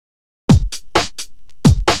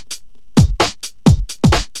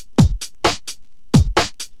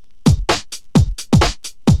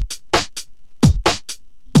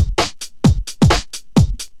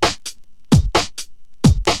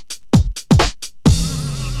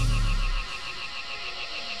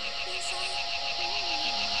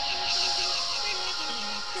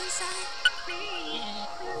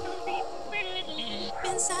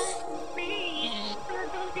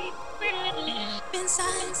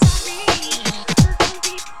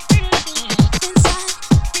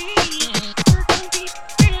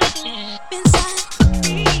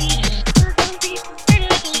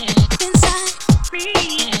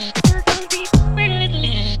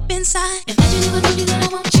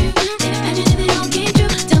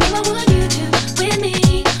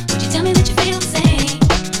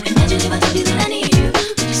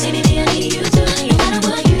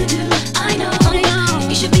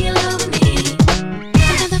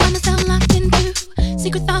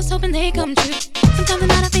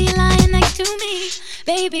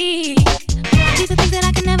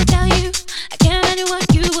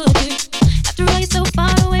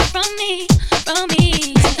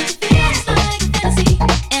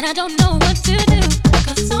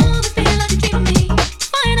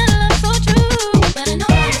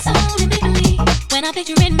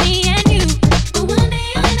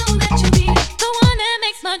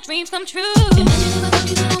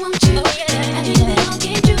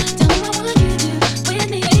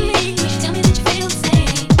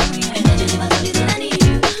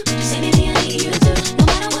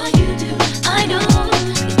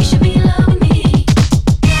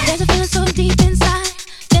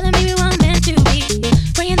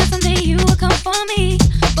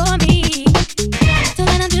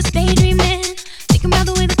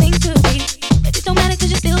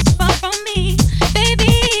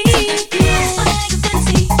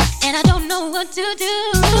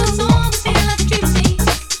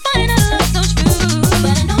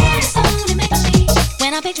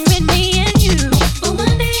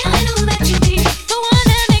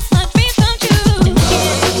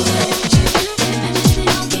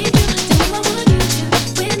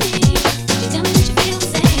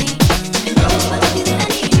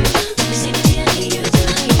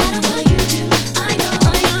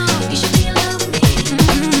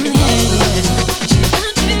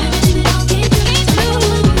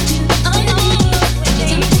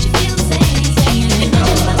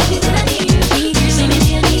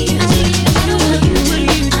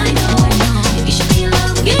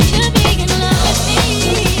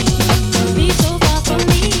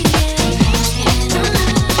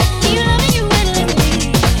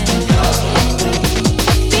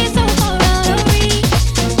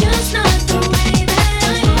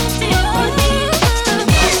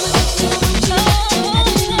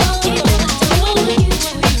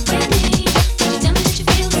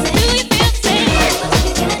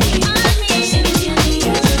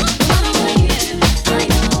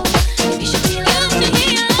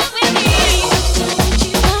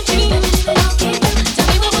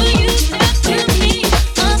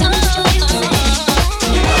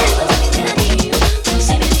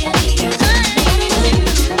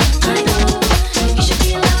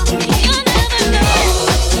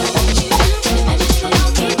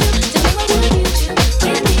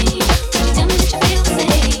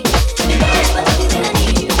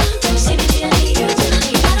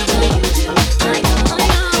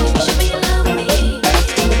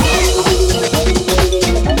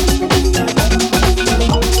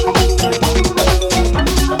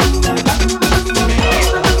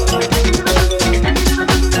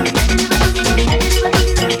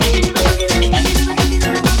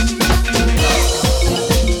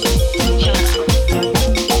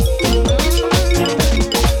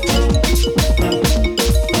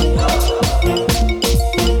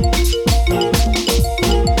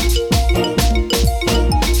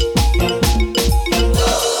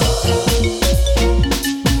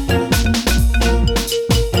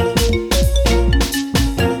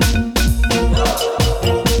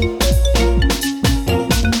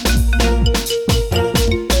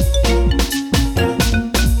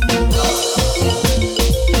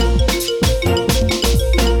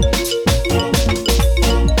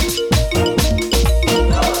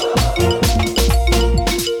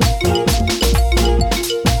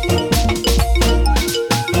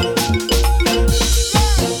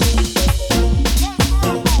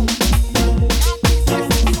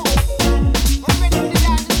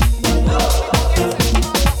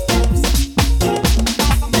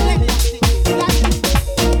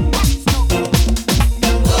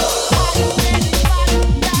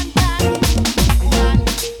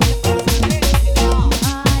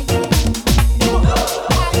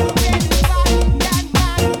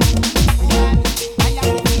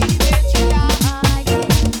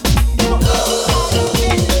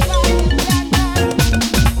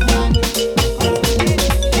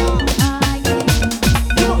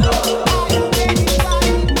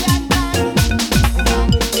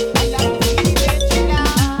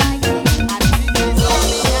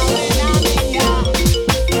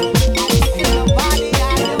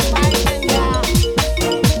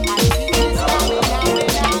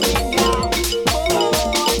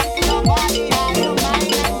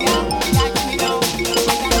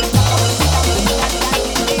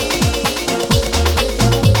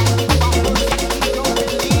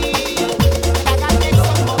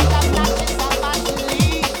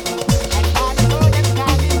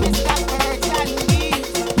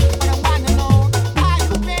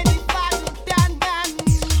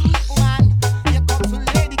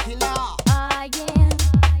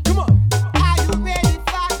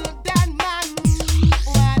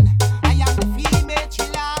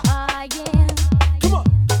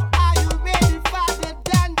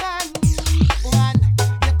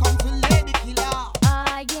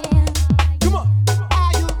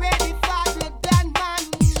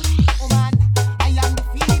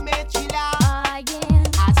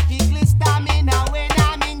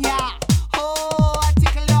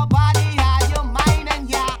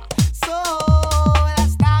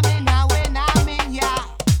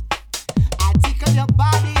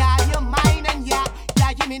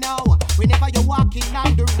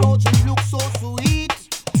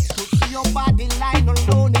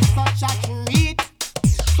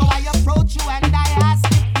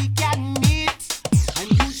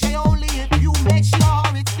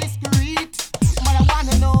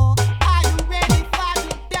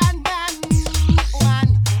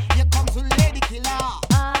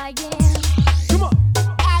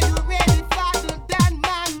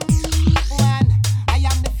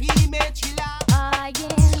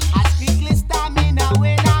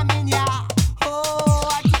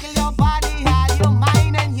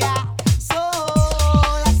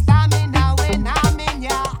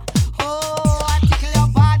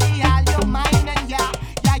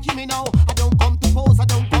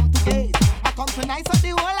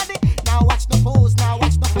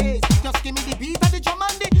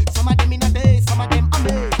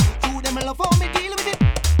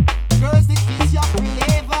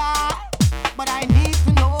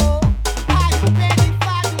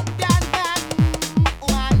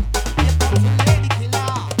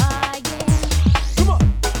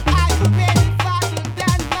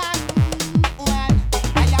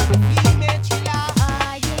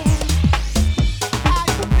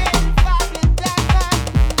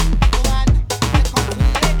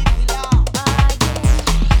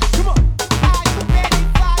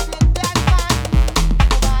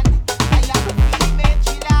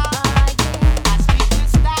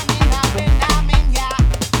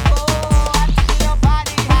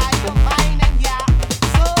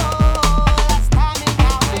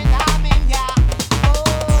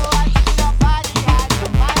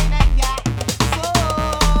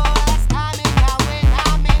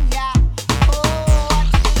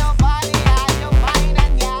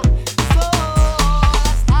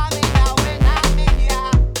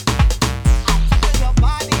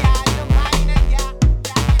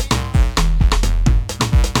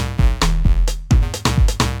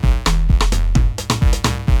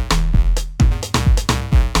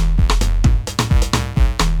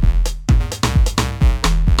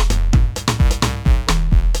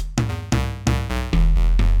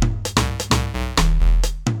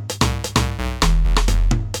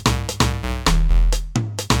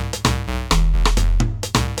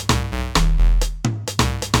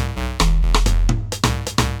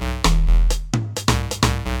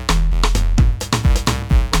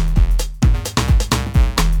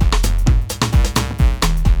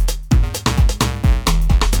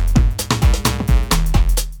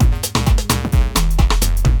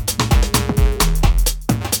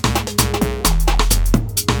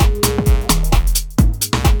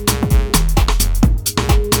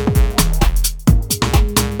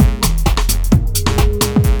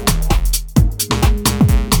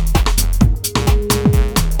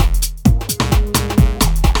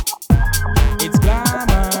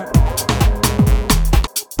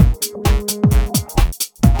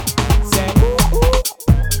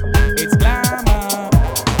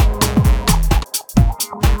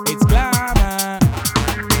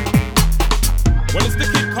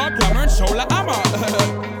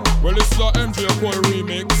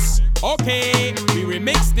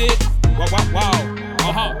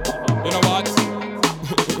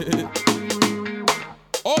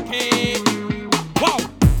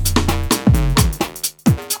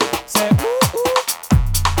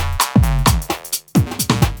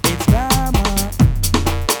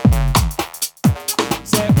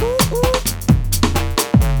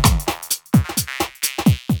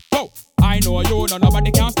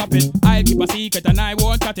secret and I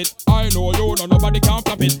won't chat it. I know you know nobody can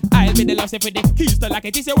flop it. I'll be the love step with the keys to like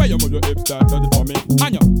it. This is where you move your hips, that does it for me.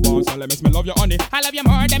 And you want so let me love you honey. I love you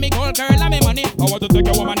more than me gold girl and me money. I want to take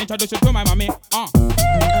your woman and introduce you to my mommy.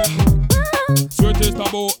 Sweetest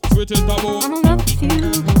taboo, sweetest taboo. I'm in love with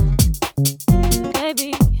you,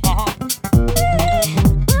 baby.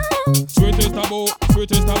 Sweetest taboo,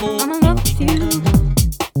 sweetest taboo. I'm in love with you,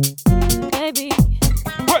 baby.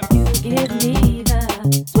 What? You give me the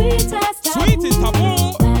sweetest taboo. Sweetest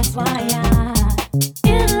taboo. That's why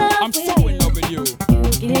I'm so in love with you. You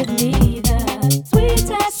give me the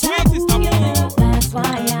sweetest taboo. That's why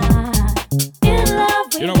I'm in love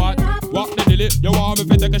with you. You know what? Walk the dilly. You want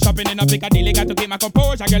me to take a shopping in a Piccadilly. Got to keep my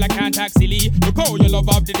composure, girl, I can't act silly. You call your love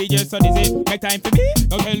of the DJ, so dizzy. Make time for me,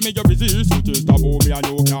 don't tell me you're busy. Sweetest taboo, me and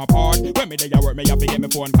you can't part. When me there you work, me have to get me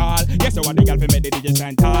phone call. Yes, you want the girl for me, the DJ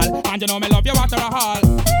stand tall. And you know me love you after a hall.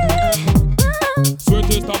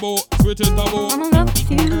 Sweetest taboo, sweetest taboo. I'm in love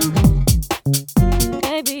with you,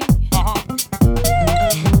 baby.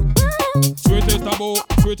 Sweetest taboo,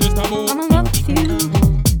 sweetest taboo. I'm in love with you,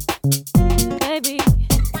 baby.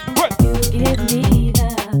 What? You give me the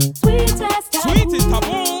sweetest taboo. Sweetest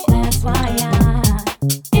taboo. That's why I'm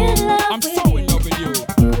in love I'm with so in love with you.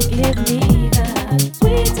 You give me the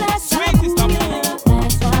sweetest taboo.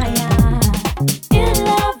 That's why I'm in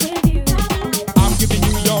love with you. I'm giving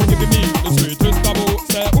you, you're giving me the sweetest taboo.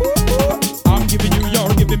 Say ooh, ooh. I'm giving you,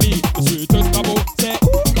 you're giving me the sweetest taboo. Say ooh,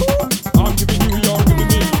 ooh. I'm giving you, you're giving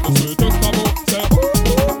me the sweetest taboo. Say ooh,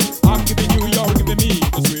 ooh. I'm giving you, you're giving me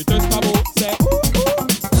the sweetest taboo. Say ooh, ooh.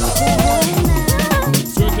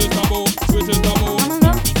 Sweetest taboo, sweetest taboo. I'm in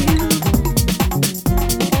love with you,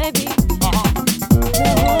 baby.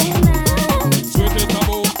 Sweetest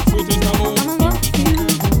taboo, sweetest taboo. I'm in love with you,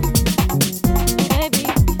 baby.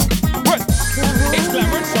 What? It's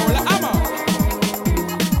Glamma, Shola, Amma.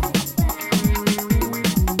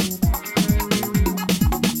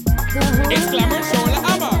 It's Glamma, Shola,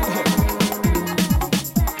 Amma.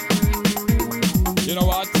 You know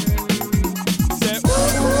what? Say ooh.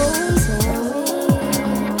 Say ooh.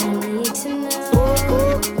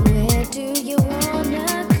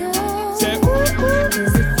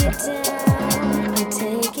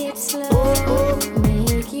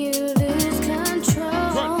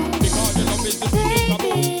 Run, because your love is the sweetest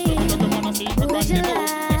taboo. Every time you wanna see me crash the boat.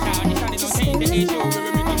 The shiny, shiny don't change the issue.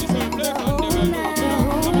 Baby, because it's same place on the way.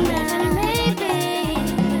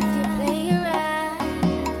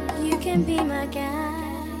 Be my guy.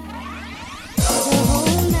 The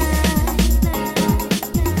whole night.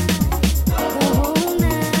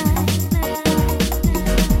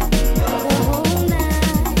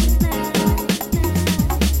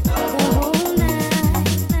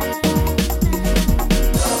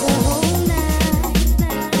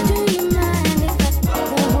 Do you mind if I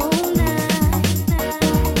the whole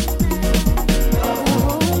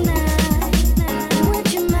night? Would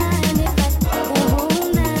you mind if I the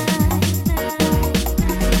whole night?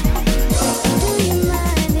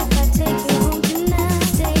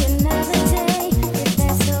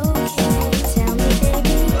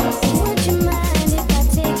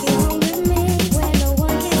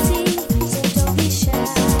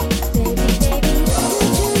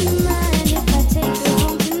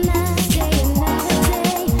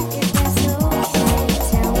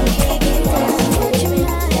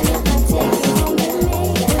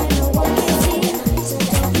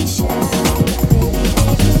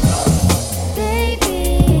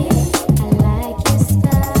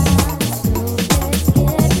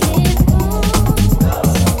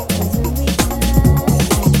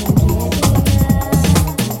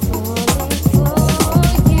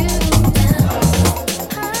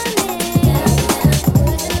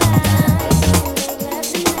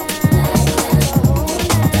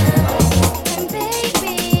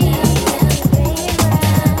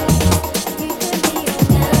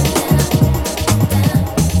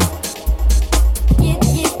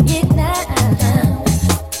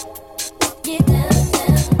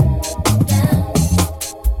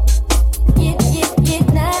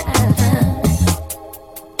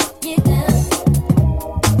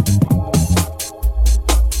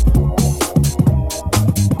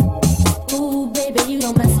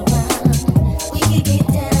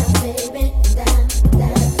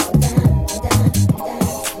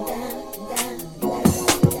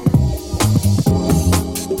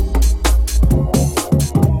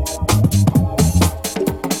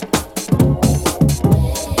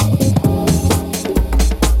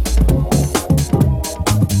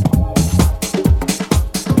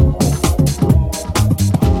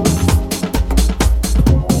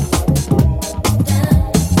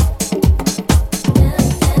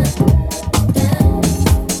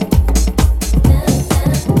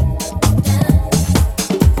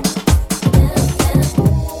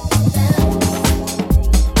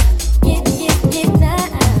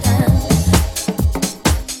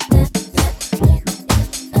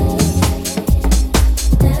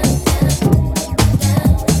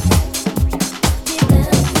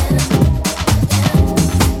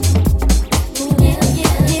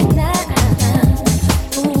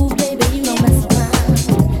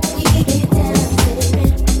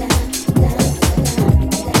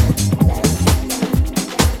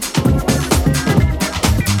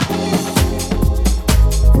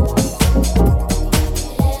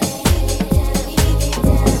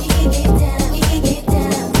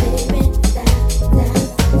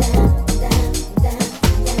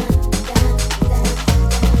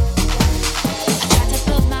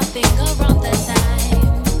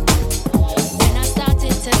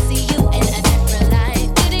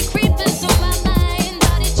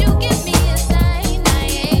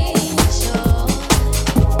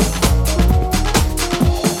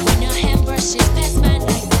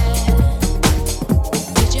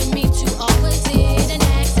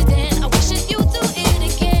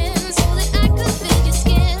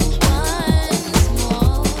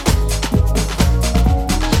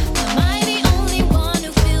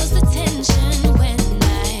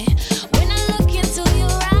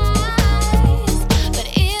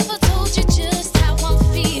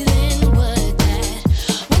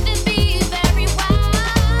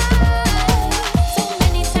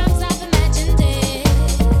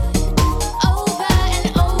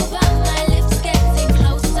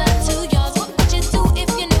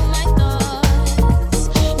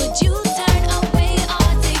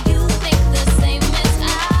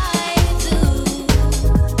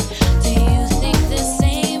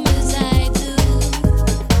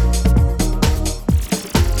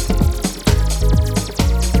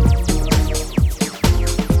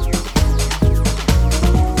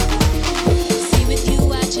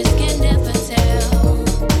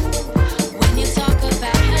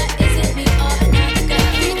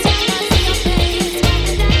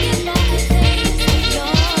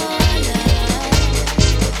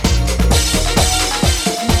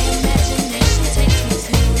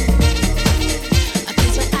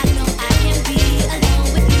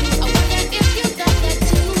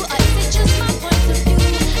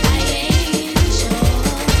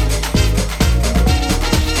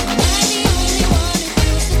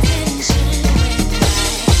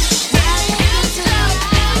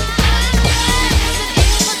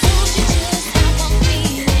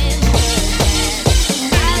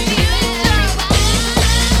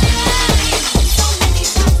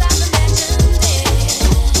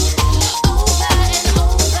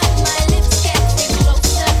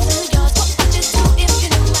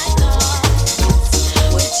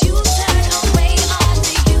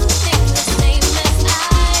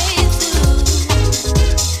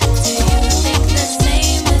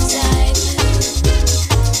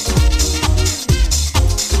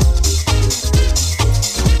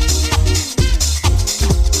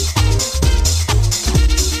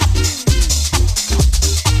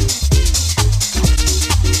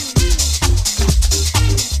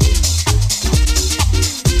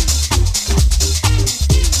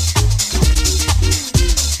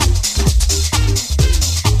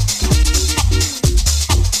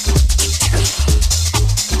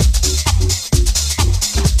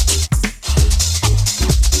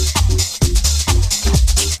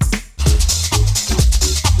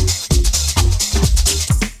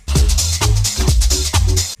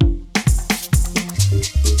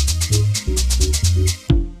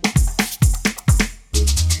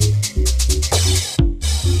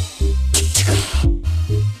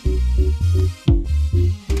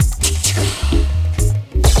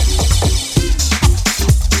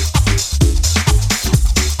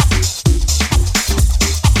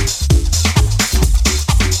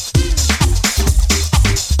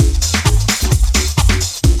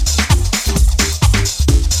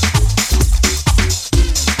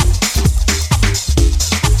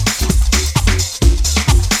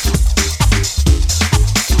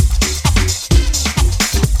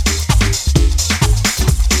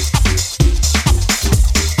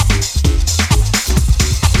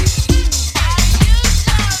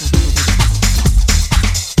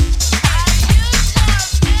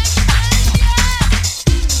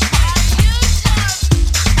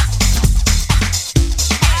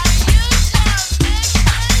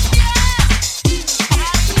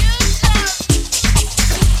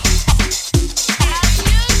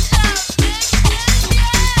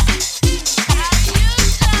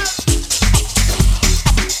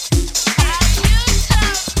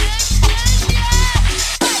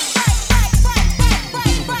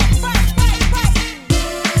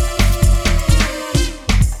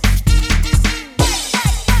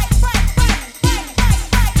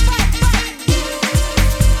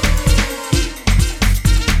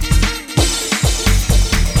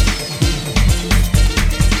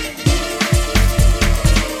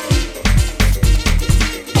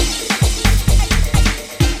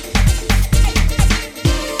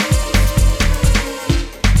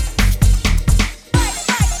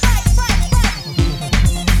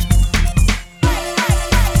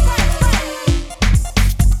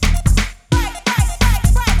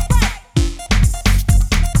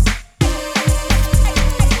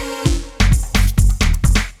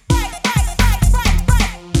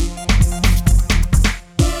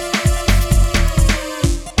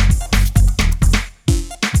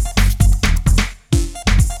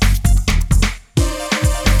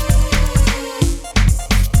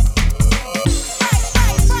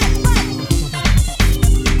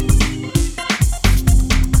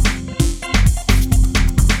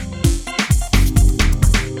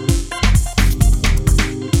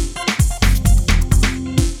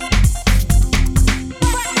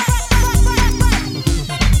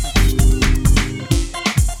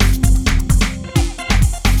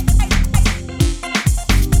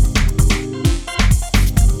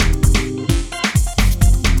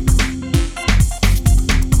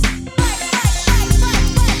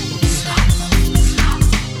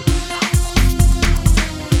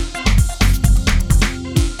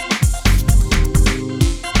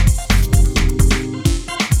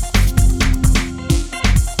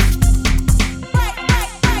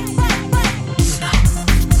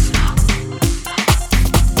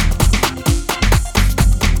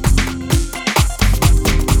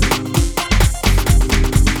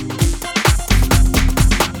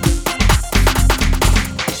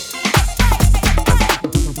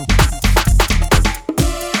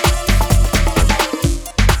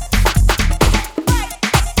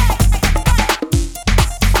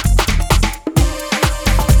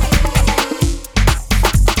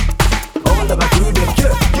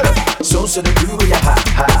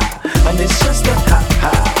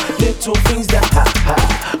 things that ha.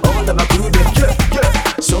 All of my crew, they yeah.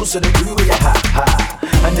 So the crew, yeah, ha.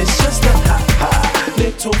 And it's just that ha.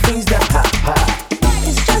 Little things that ha.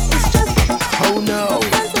 It's just. Oh no.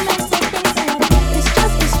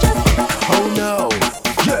 Oh no.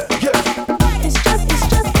 Yeah. It's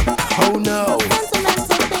just. Oh no.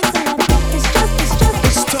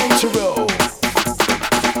 It's time to roll.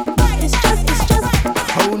 It's just.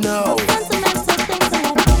 Oh no.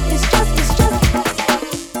 It's just.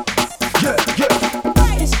 Yeah.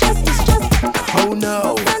 It's just. Oh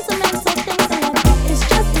no. It's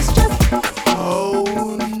just. Oh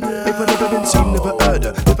no. If I never been seen, never heard,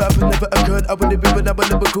 never happened, never occurred, I wouldn't be when I would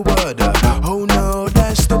never could word. Oh no,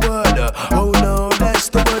 that's the word. Oh no, that's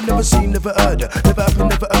the word. Never seen, never heard, never happened,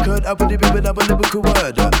 never occurred, I wouldn't be when I would never could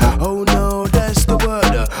word. Oh no, that's the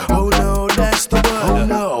word. Oh no, that's the word. Oh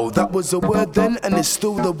no, that was a word then, and it's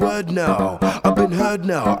still the word now. I've been heard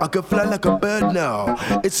now, I can fly like a bird now.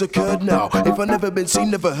 It's occurred now. If I never been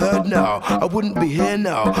seen, never heard now, I wouldn't be here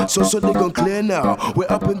now. So they gone clear now.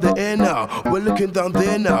 We're up in the air now. We're looking down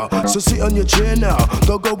there now. So sit on your chair now.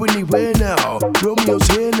 Don't go anywhere now. Romeo's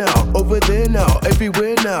here now. Over there now.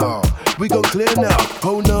 Everywhere now. We gone clear now.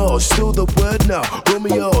 Oh no, still the word now.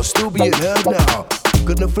 Romeo still being heard now.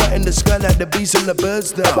 Gonna fly in the sky like the bees and the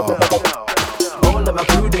birds now. All of my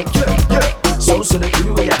crew, they yeah. So the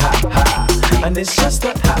crew, yeah, ha. And it's just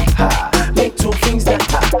that ha. Little things that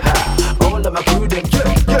ha. All of my crew, they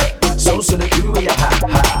yeah. So the crew, yeah,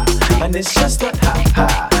 ha. And it's just that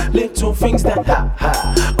ha. Little things that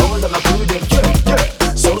ha. All of my crew, they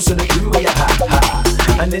yeah. So the crew, yeah, ha.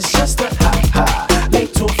 And it's just that ha.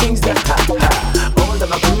 Little things that ha. All of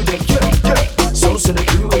my crew, they yeah. So the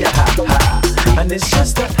crew, yeah, ha. And it's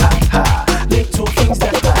just that ha. Little things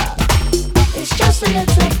that ha. It's just the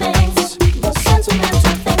little things, the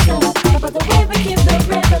sentimental things, but the way we keep the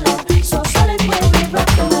river alive, so solid way we rock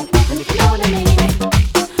the mic, and if you know what I mean,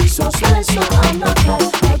 so solid, so I'm not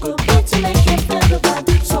right, a good beat to make you feel the vibe,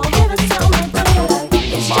 so rivers tell me brother like,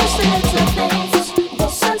 it's just the little things, the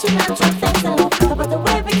sentimental things, but the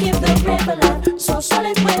way we keep the river alive, so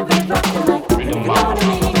solid way we rock the mic, and if you know what I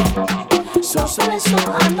mean, so solid, so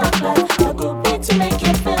I'm not right, a good beat to make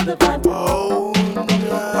you feel the vibe. Oh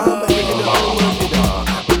no.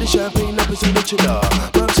 Champagne up is in the chiller.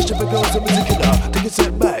 Mom such a big girl, some music killer. Take a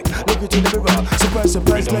step back, look into the mirror. Surprise,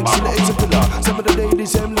 like Silla, it's a pillar. Some of the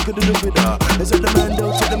ladies, look at the winner. Let's have the man,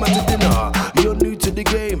 don't take them out to dinner. You're new to the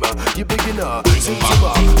game, you're beginner. Sing to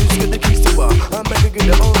her, who's got the keys to her? I'm back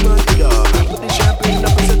again, the old man killer. Put the champagne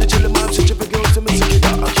up is in the chiller. Mom such a big girl, some music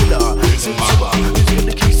killer. A killer. Sing to her, who's got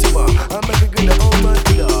the keys to her? I'm back again, the old man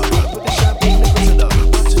killer. Put the champagne up is in the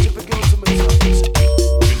mom such a big girl, some music killer.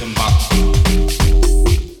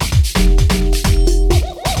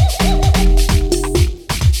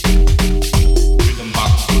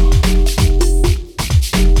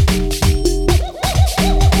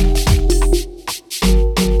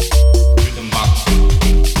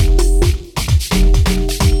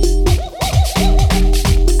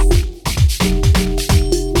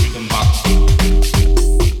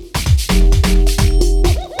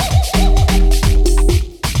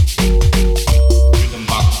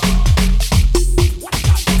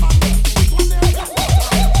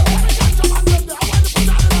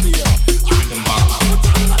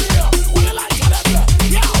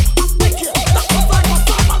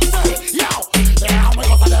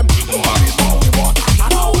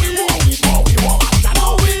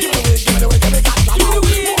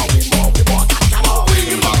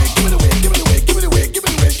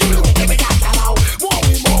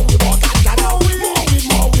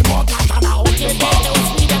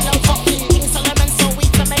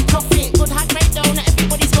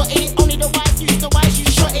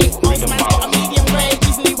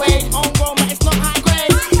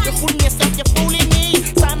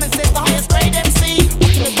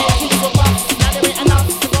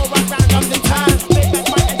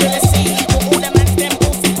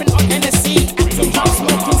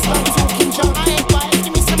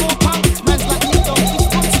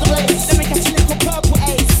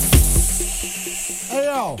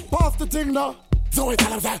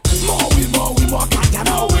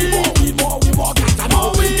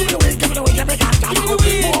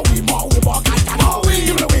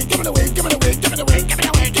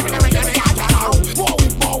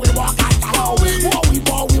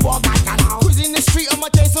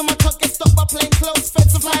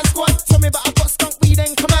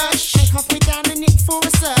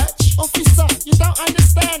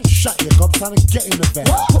 trying to get in the bed.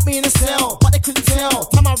 Put me in a cell, but they couldn't tell.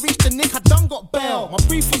 Time I reached the nick, I done got bail. My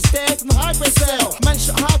brief was there from the high grade cell. Man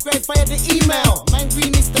shot high grade via the email. Man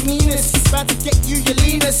green is the meanest. Bad to get you your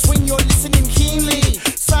leanest. When you're listening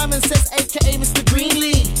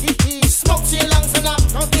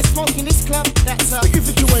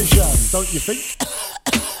think?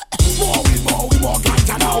 More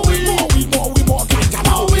ganja now. More ganja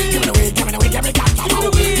now. Give it away, give it away, give it ganja now.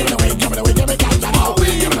 Give it away, give it away, give it ganja now. Give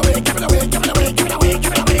it away, give it away, give it away, give it away, give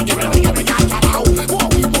it away, give it away, give it ganja now.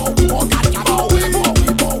 More ganja now.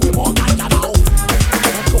 More ganja now.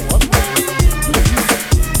 Go on.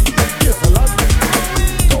 Yes, I love you.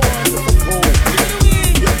 Go on, little Paul.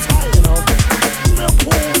 You're tired of little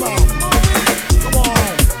Paul, man. Come on.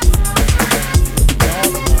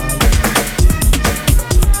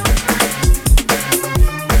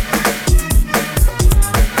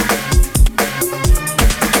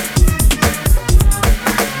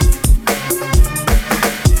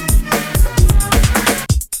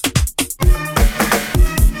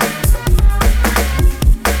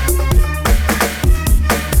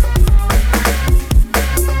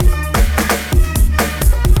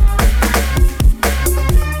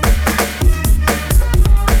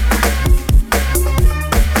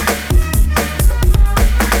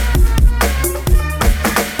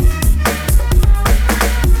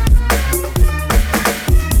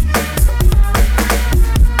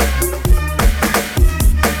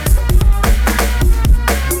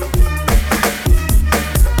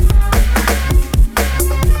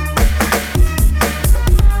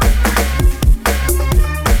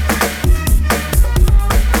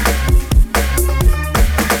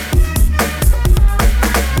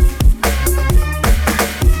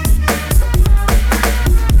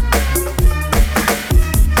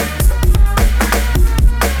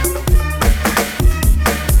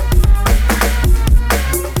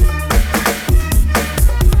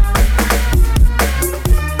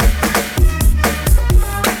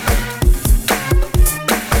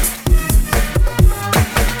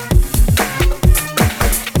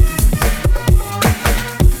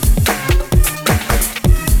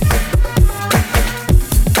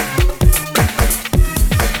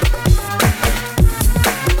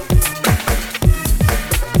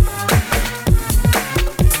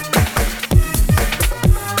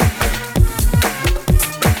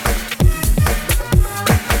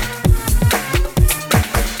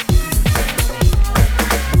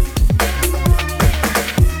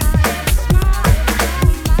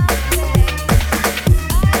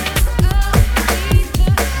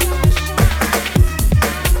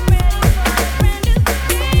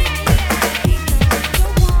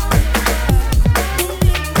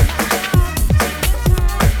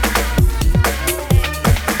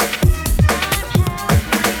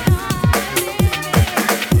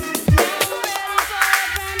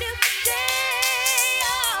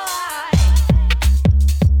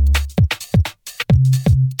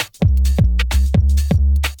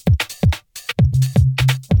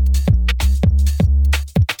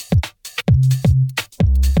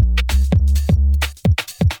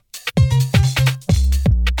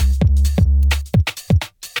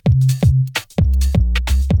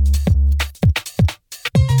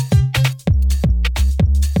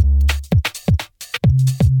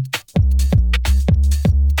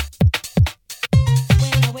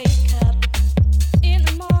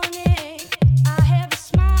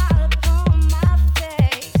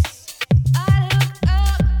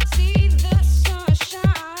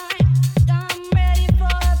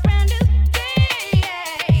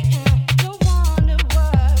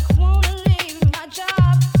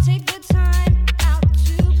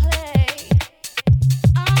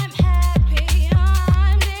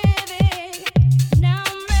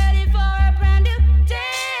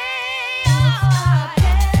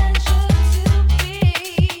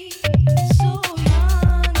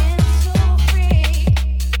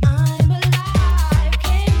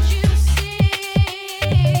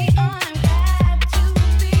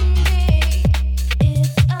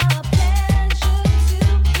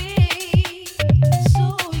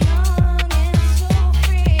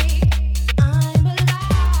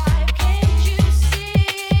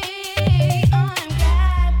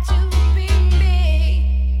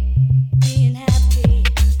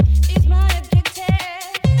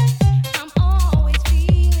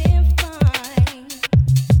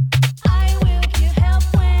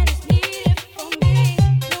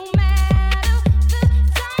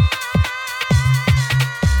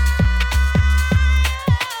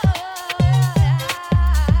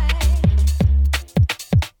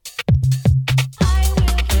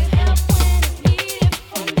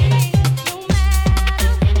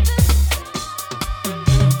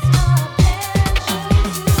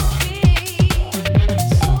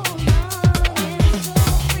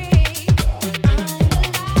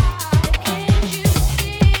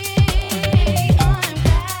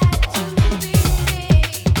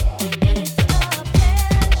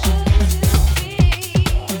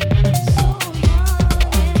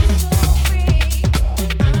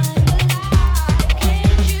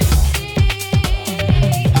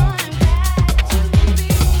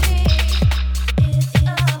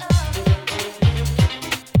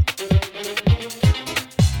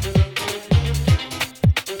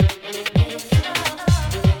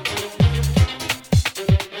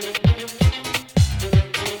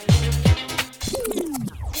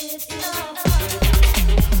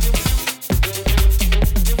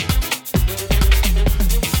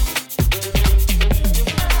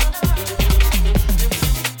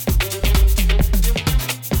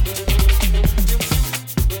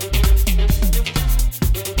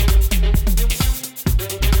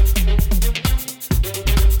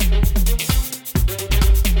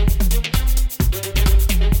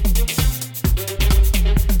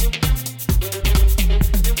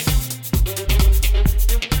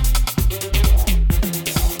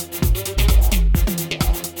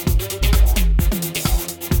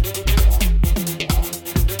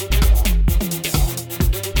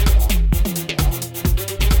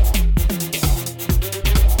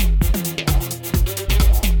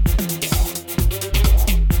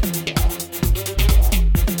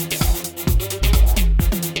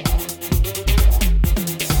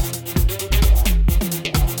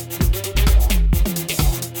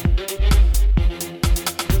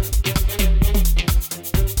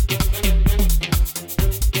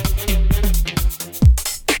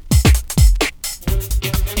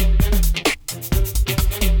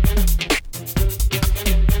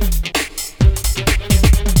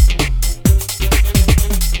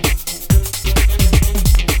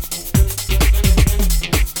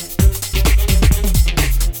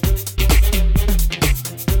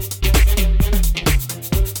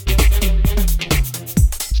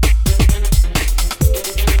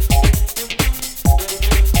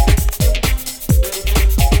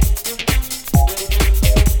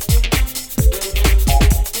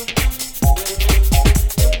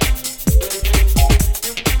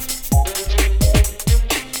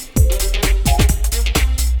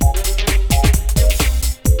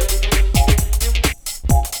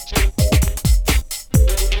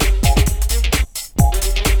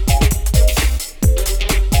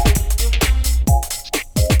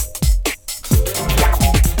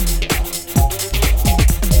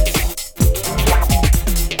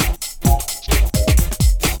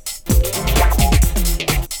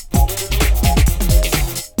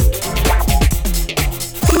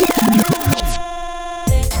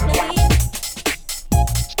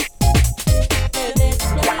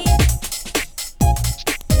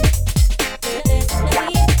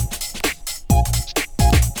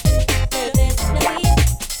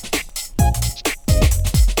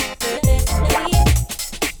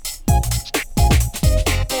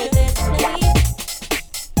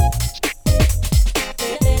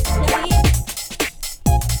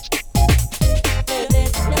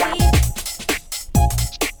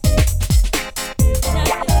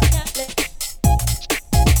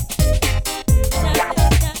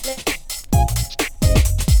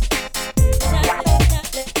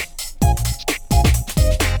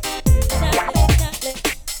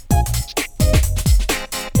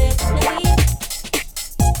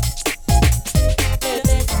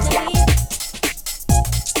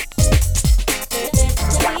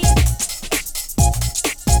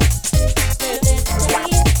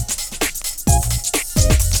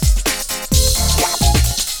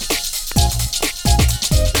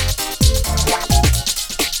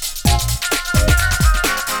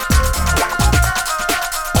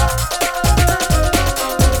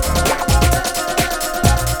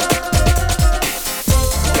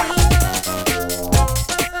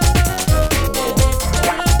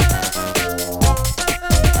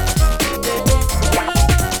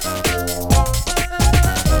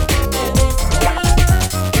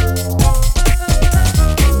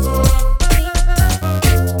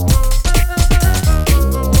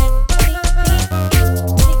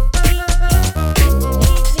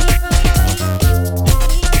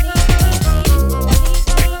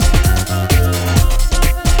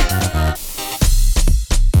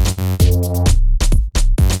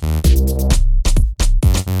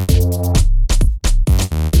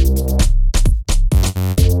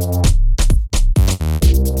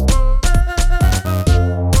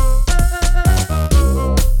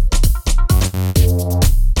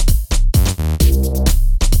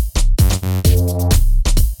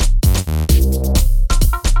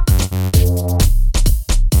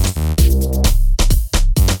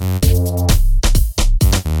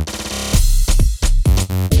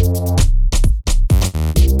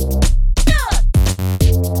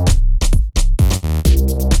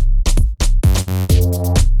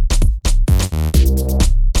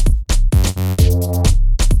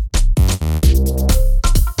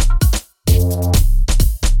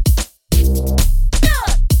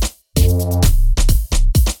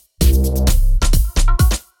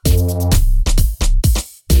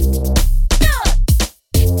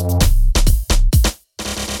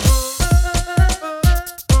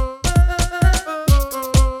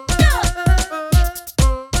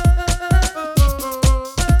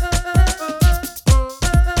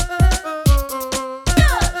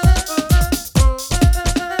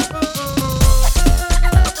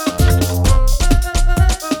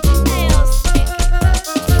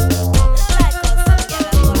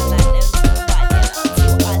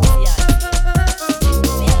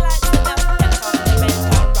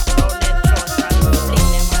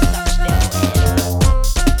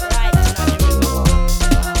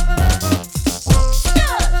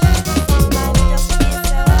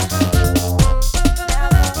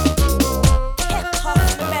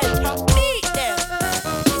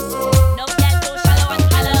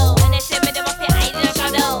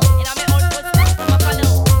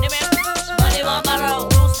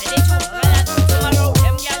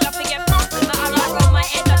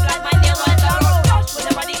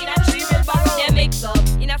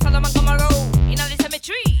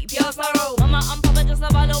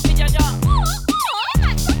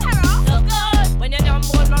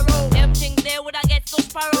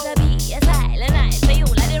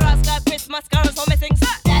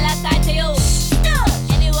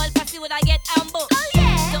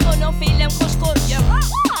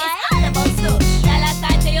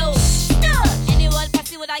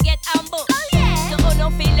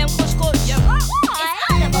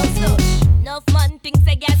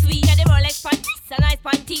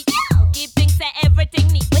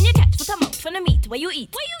 where you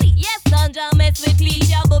eat? Yes, Sandra mess with Lee.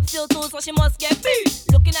 She a bub still too, so she must get beat.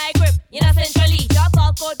 Looking at grip, you know centrally. Drop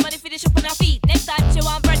off cold money for the shop on her feet. Next time she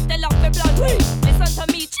want bread, tell off the blood. Listen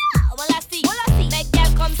to me, cha, while I see. Make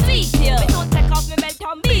girl come sweet you. Me don't take off me belt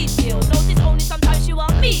and beat you. Notice only sometimes she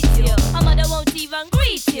won't meet you. My mother won't even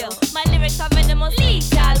greet you. My lyrics are venomous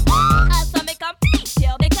lethal. Also me complete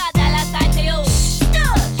you. Because I last time to you.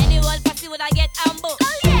 Anyone pussy would I get ambushed.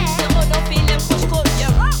 Oh yeah. You don't feel them push cold.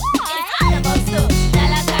 It's all about stuff. That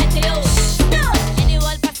last time to you.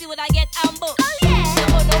 Anyone pussy would I get ambushed. Oh yeah. You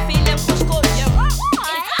don't feel them push cold. It's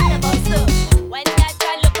all about stuff. When that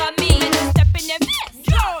guy look at me and you step in their face.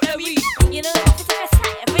 You know the take a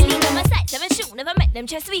slide. Every lead on my side. Never shoot, never met them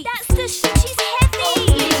chest weak. That's the shit, she's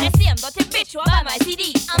heavy. Let's see, I'm not a bitch, who buy my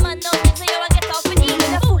CD. I'm a no so you wanna get off with me.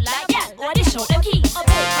 With a fool like that, or they show them key. Or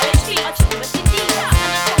both college fee, or chicken with the D. I'm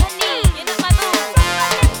not a honey, you're not my boo. From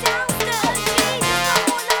running down the street, I'm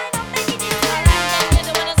all line up, making it clear. And then you're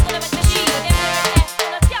the one that's gonna make the sheet. If you're a cat,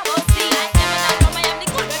 on a Taboo see. I am not from I am the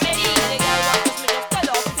good remedy. The girl wants me just tell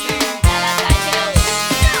off to you. Tell us I tell you.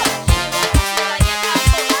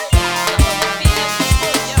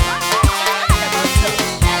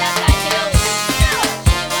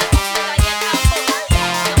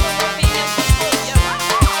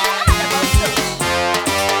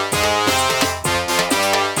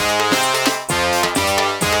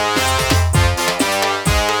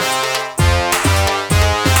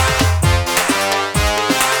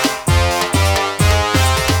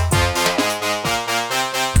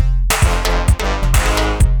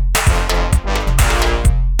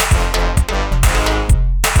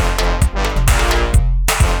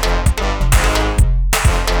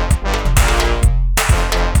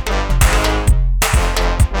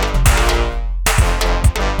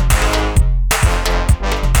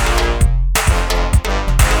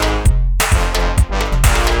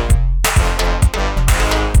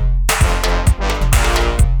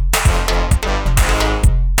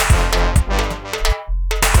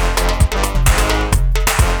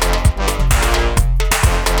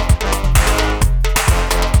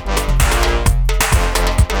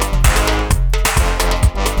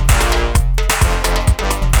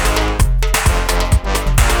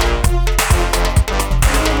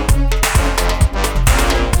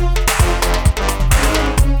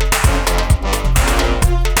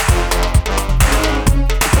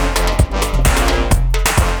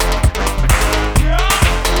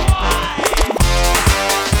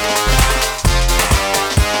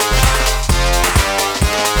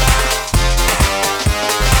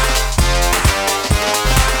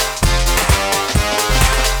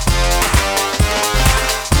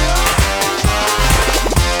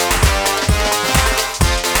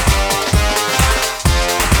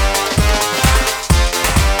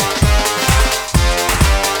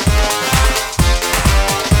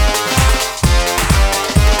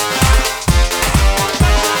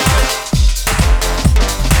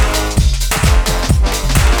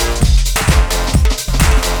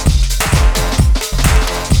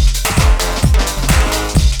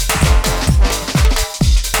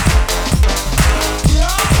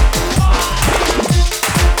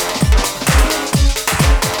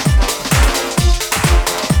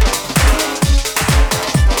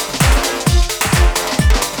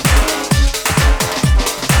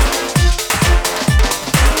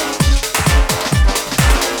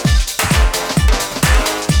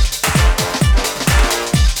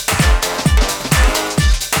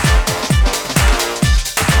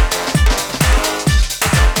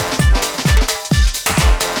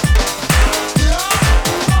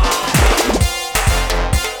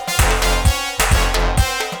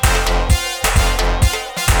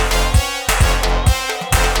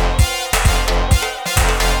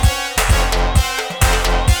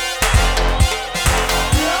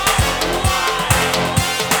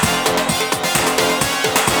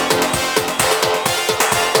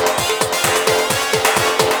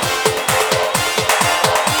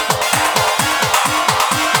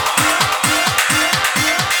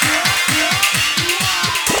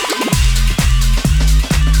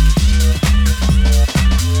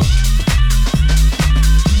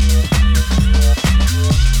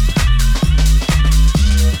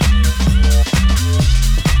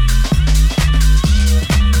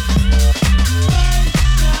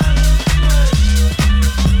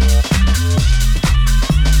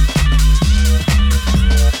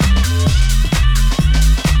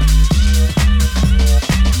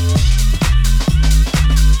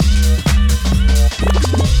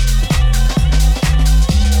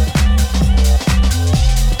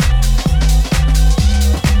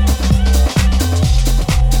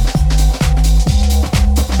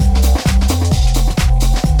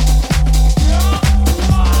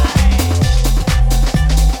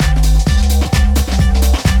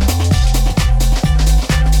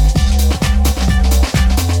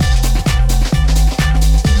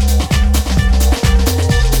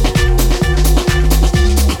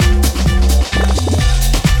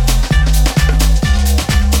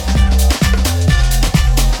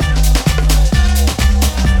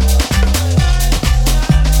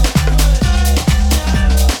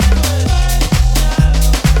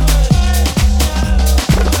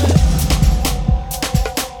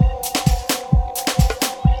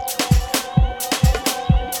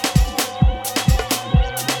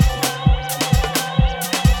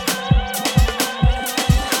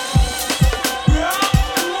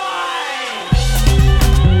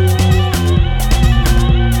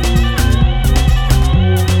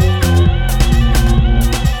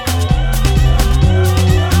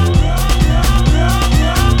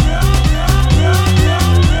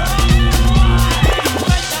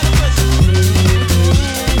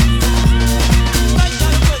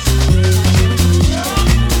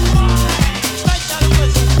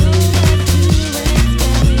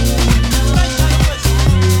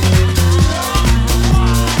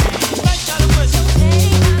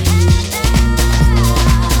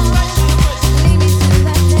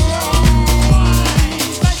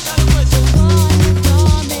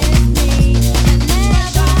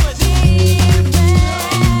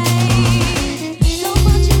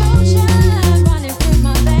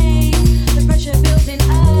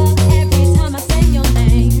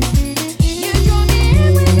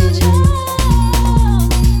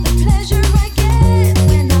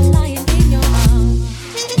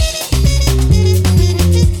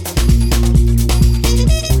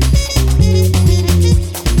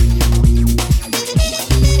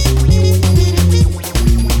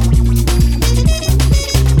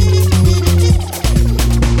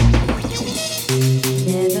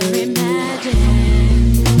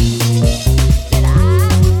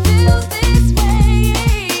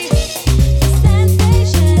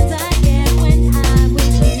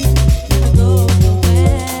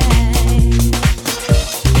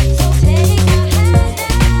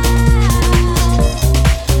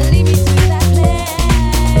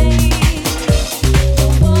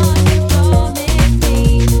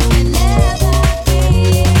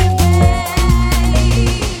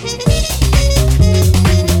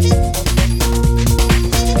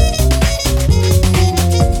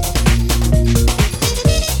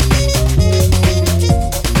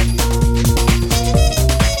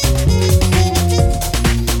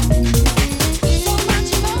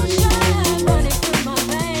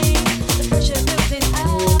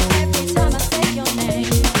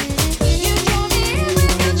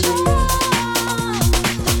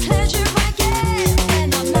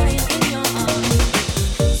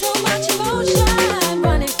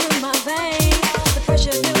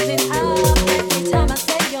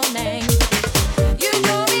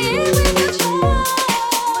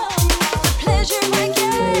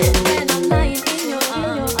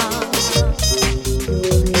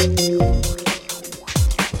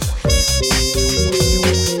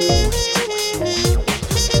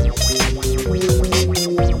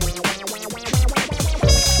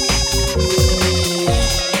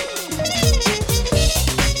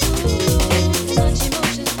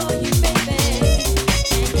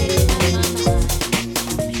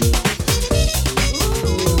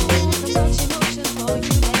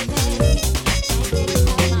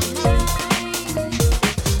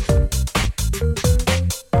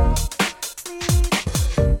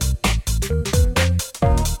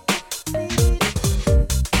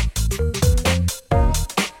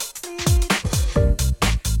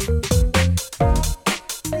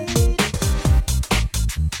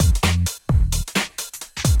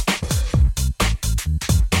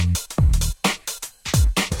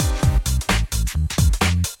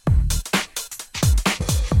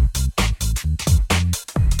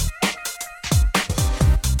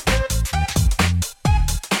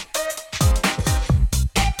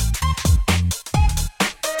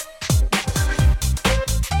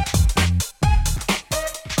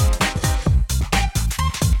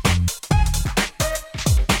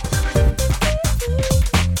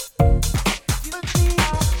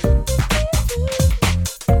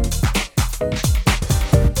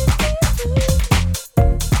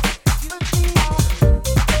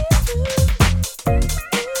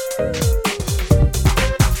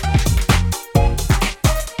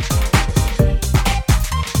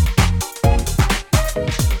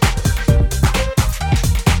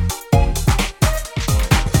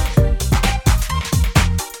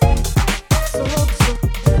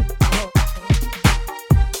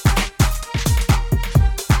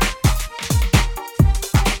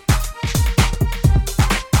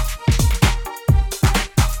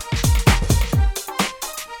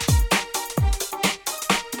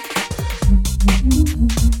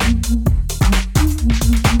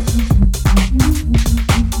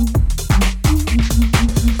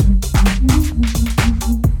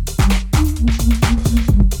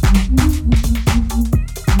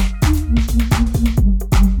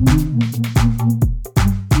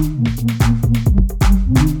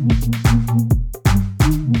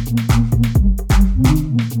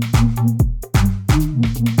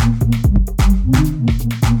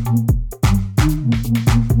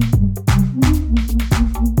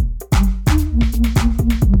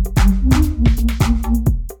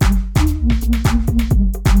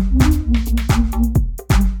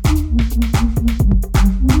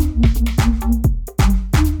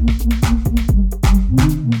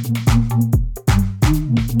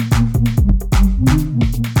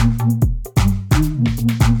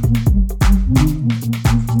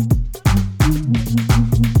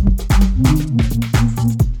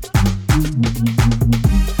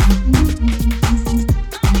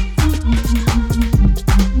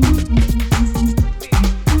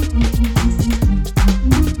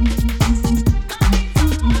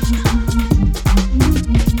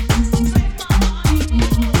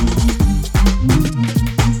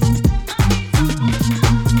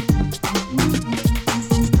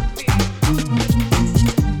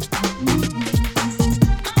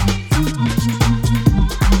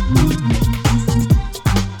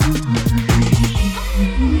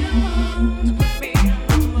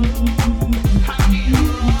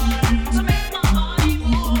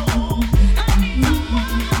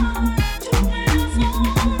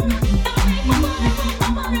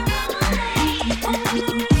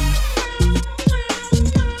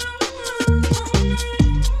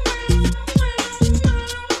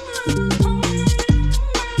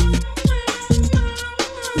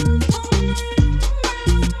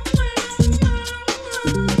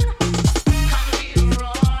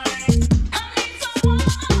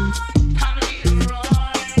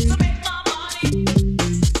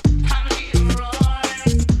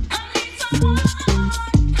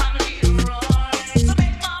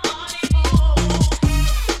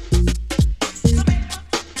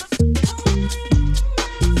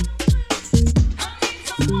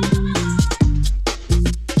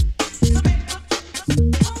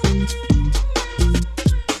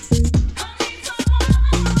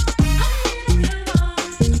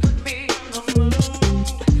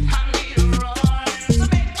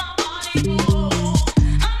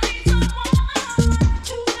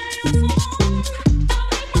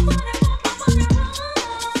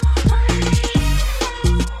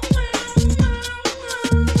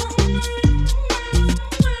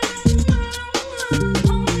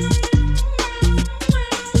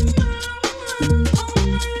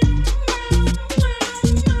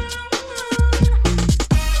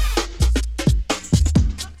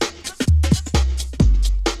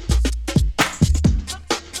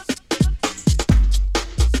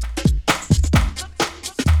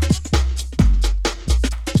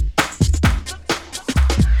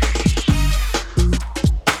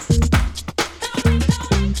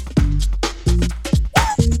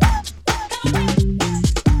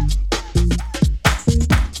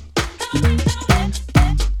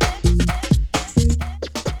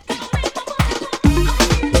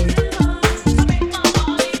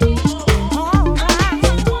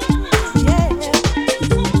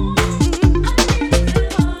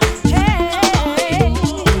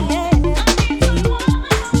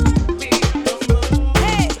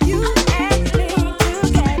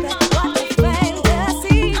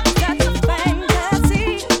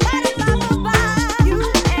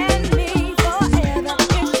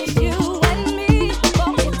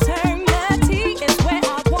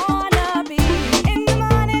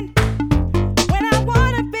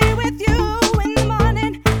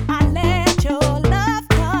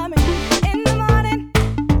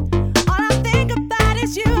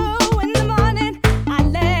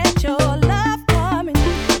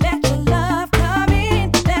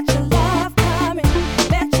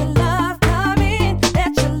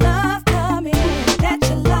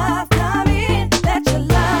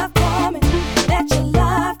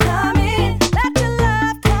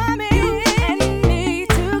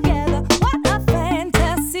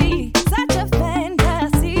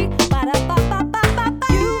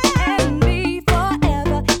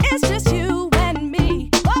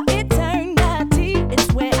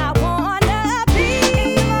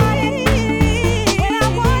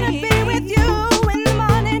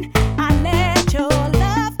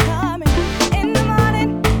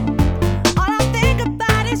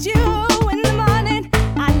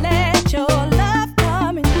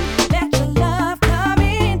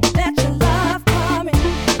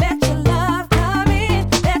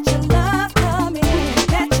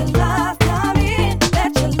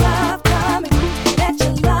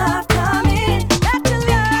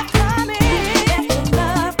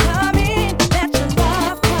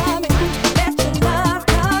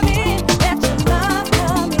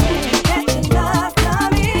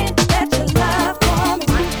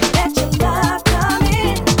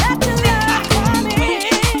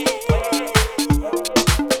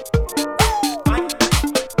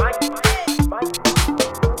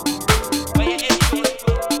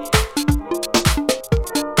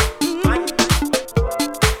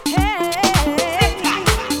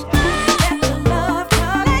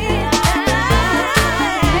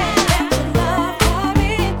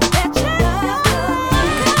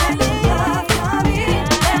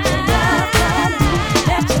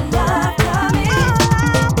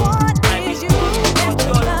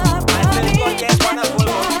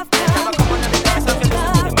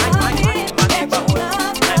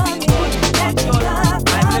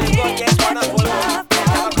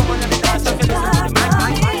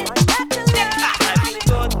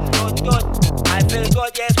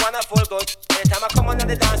 wanna feel good. Anytime I come on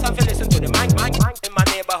the dance, I feel listen to the mic in my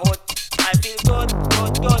neighborhood. I feel good.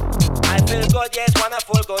 I feel good, yes, wanna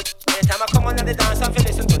feel good. Anytime I come on the dance, I feel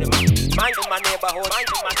listen to the mic in my neighborhood.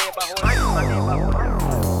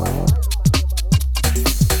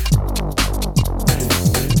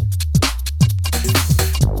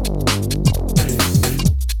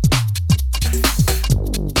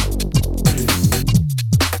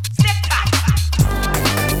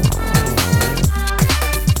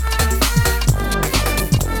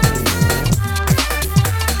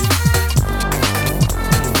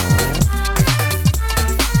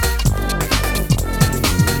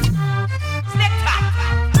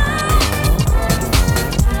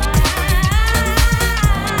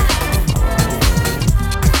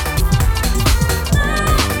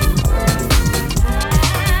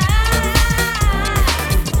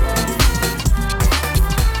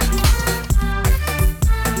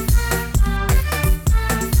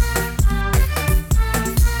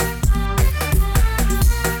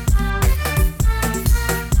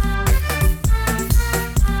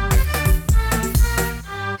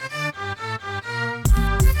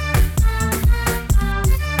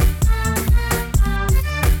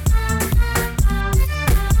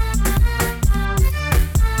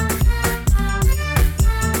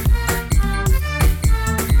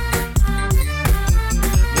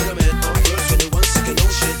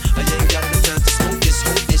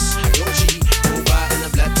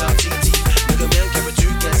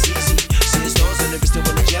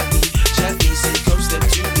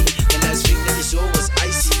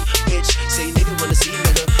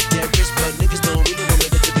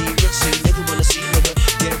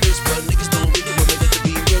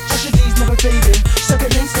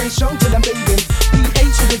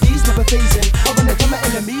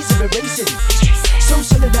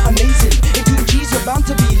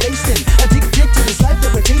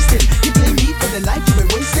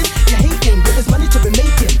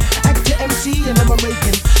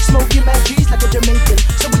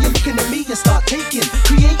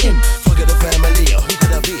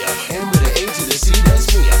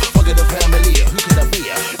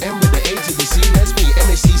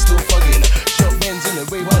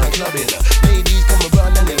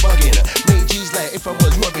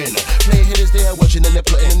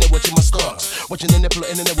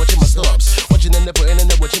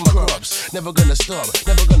 Never gonna stop.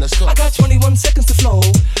 I got 21 seconds to flow.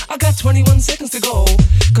 I got 21 seconds to go.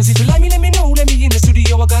 Cause if you like me, let me know. Let me in the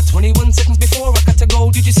studio. I got 21 seconds before I got to go.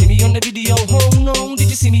 Did you see me on the video? Oh no. Did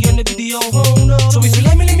you see me on the video? Oh no. So if you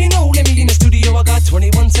like me, let me know. Let me in the studio. I got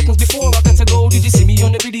 21 seconds before I got to go. Did you see me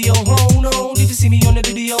on the video? Oh no. Did you see me on the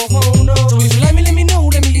video? Oh no. So if you like me, let me know.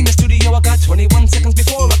 Let me in the studio. I got 21 seconds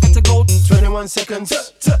before I got to go. 21 seconds.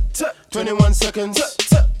 21 seconds.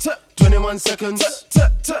 21 seconds.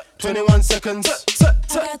 21 seconds.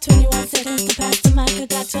 I got 21 seconds to pass the mic. I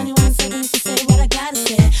got 21 seconds to say what I gotta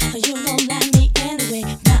say. But you don't let me anyway.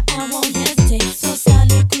 Now I won't hesitate. So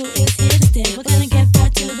solid glue is here to stay. We're gonna get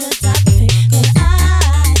back to the top of it. But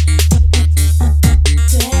I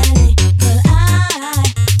 20. But I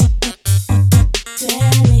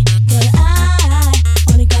 20. But I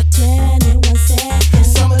only got 21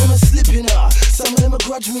 seconds. Some of them are slipping some of them are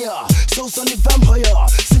grudge me So solid vampire.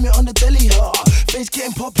 See me on the telly face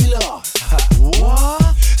getting popular.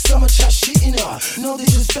 What? Some are chat shitting no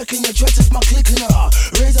disrespect in your dress, it's my clicking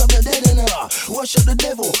raise up the dead in wash up the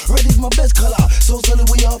devil, red is my best color. So solid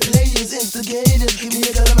we are players, instigators. Give me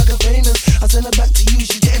a girl and make her famous. I send her back to you,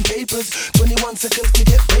 she's getting papers. 21 seconds to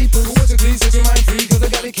get papers. What's it please, set your mind free, cause I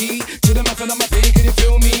got the key to the mouth and on my pin, can you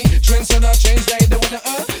feel me? Trends on our change, they don't wanna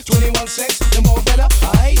 21 sex, the more better.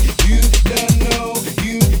 You don't know,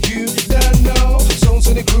 you don't know.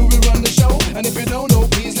 So the crew, we run the show. And if you don't know,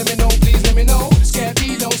 please let me know, Scared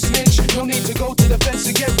me, don't snitch. No need to go to the fence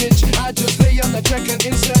to get rich. I just lay on the track and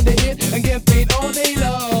insert the hit and get paid all day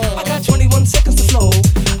long. I got 21 seconds to flow.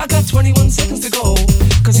 I got 21 seconds to go.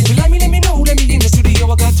 Cause if you like me, let me know. Let me in the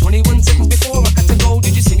studio. I got 21 seconds before I got to go.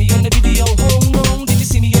 Did you see me on the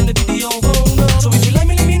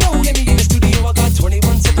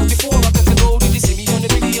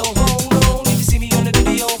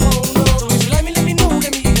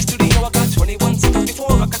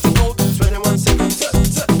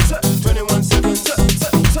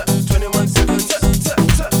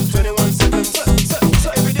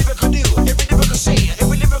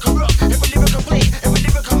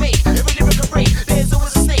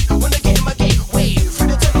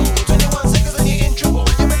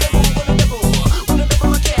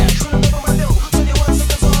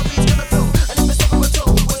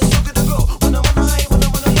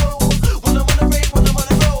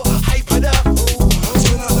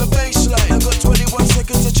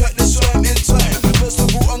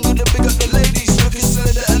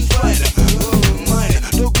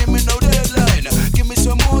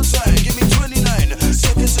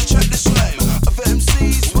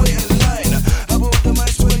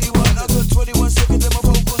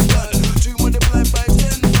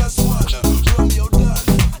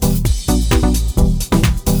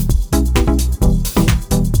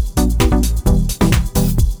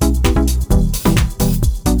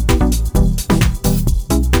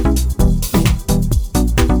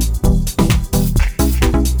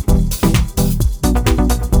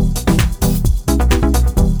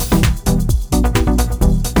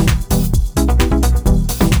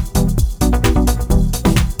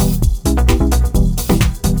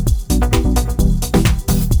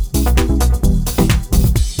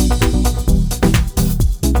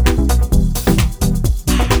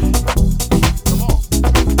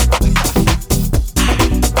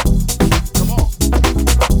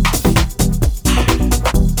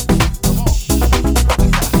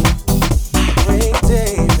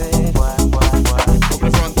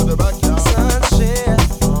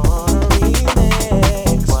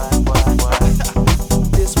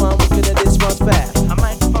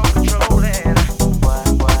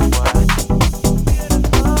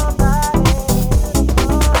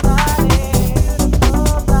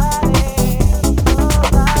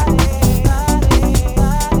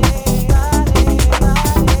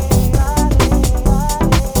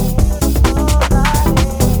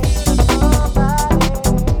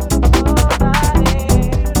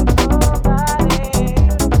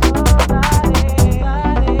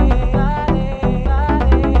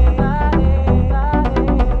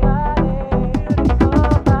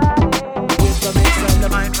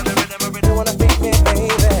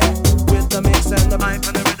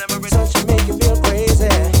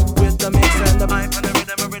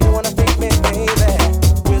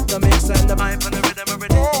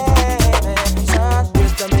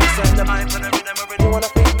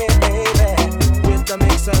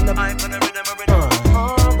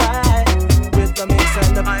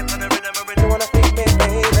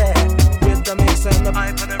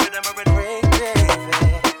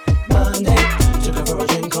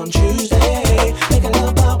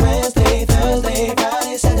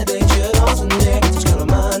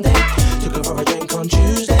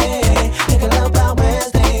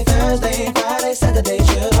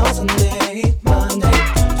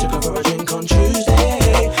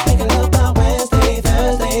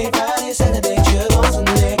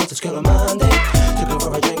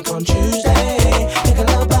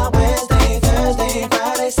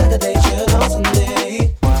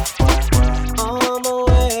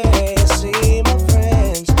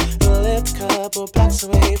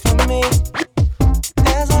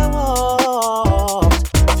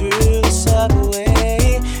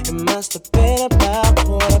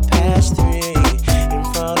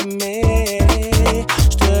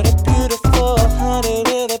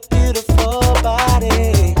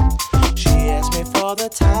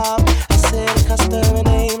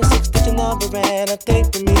plan a date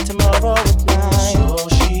with me tomorrow at 9. So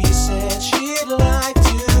she said she'd like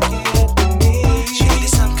to get with me. She needed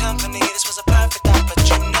some company, this was a perfect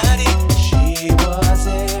opportunity. She was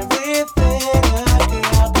everything a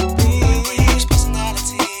girl could be. Rich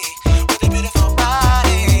personality with a beautiful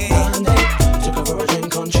body. Monday, took her for a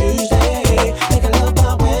drink on Tuesday. Making love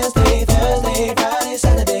by Wednesday, Thursday, Friday,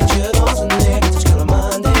 Saturday, chill on Sunday. Just go to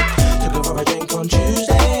Monday, took her for a drink on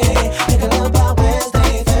Tuesday. Making love by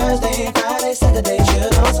Wednesday, Thursday, Friday, Saturday,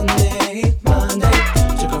 chill on Sunday. Monday,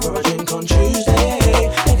 took her for a drink on Tuesday.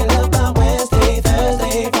 Making love by Wednesday,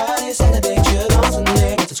 Thursday, Friday, Saturday, chill on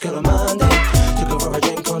Sunday. Let's go to Monday, took her for a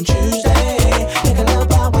drink on Tuesday. Making love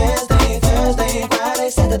by Wednesday, Thursday, Friday,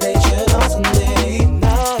 Saturday, chill on Sunday.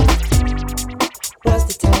 9 was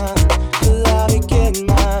the time, 'cause I be getting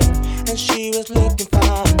mine, and she was looking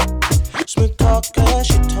fine. Smooth talker,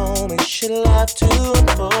 she told me she'd love to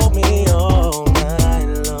unfold me all night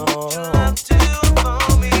long.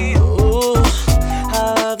 Ooh,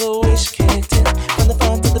 I love the way she kicked it, from the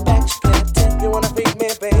front to the back she flipped it. You wanna freak me,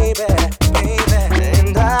 baby, baby,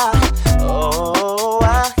 and yeah,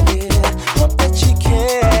 hope that she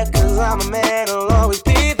cared, 'cause I'm a man who'll always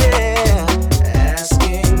be there,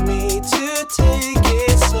 asking me to take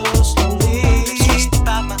it so slowly. Twist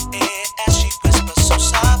about my ear as she whispers so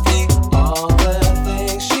softly all the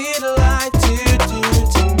things she'd like to do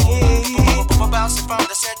to me. Bouncing from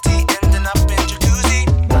the settee, ending up in jacuzzi.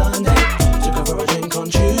 Monday, took her for a drink on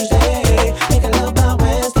Tuesday. Making love by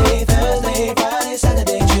Wednesday, Thursday, Friday,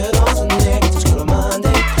 Saturday, chill on Sunday. Just go to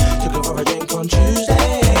Monday, took her for a drink on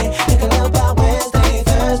Tuesday. Making love by Wednesday,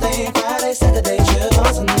 Thursday, Friday, Saturday, chill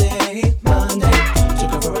on Sunday. Monday,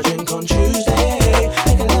 took her for a drink on Tuesday.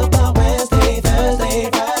 Making love by Wednesday, Thursday,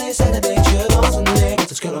 Friday, Saturday, chill on Sunday.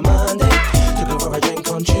 Just go to Monday, took her for a drink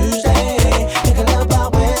on Tuesday. Making love by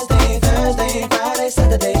Wednesday, Thursday, Friday,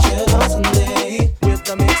 Saturday, chill on Sunday. With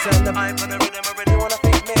the mix and the vibe and the rhythm, I really wanna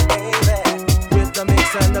freak me, baby. With the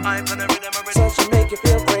mix and the vibe and the rhythm, I really so she make you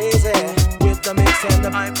feel crazy. With the mix and the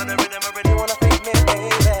vibe and the rhythm, I really wanna freak me,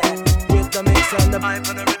 baby. With the mix and the vibe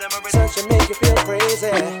and the rhythm, I really so she make you feel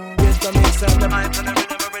crazy. With the mix and the vibe and the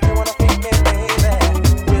rhythm, I really wanna freak me, baby.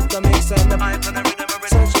 With the mix and the vibe and the rhythm, I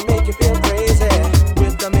really so she make you feel crazy.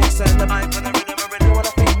 With the mix and the vibe and the rhythm, I really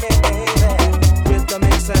wanna freak me, baby. With the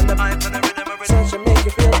mix and the vibe and the rhythm, I really so she make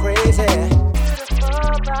you feel crazy.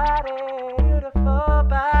 Beautiful body, beautiful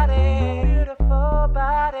body, beautiful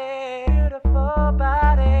body, beautiful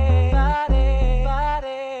body, body,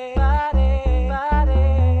 body, body,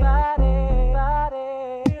 body, body,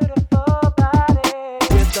 beautiful body.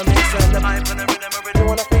 With the mix and the vibe and the rhythm, I really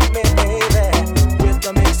wanna freak me, baby. With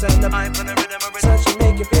the mix and the vibe and the rhythm.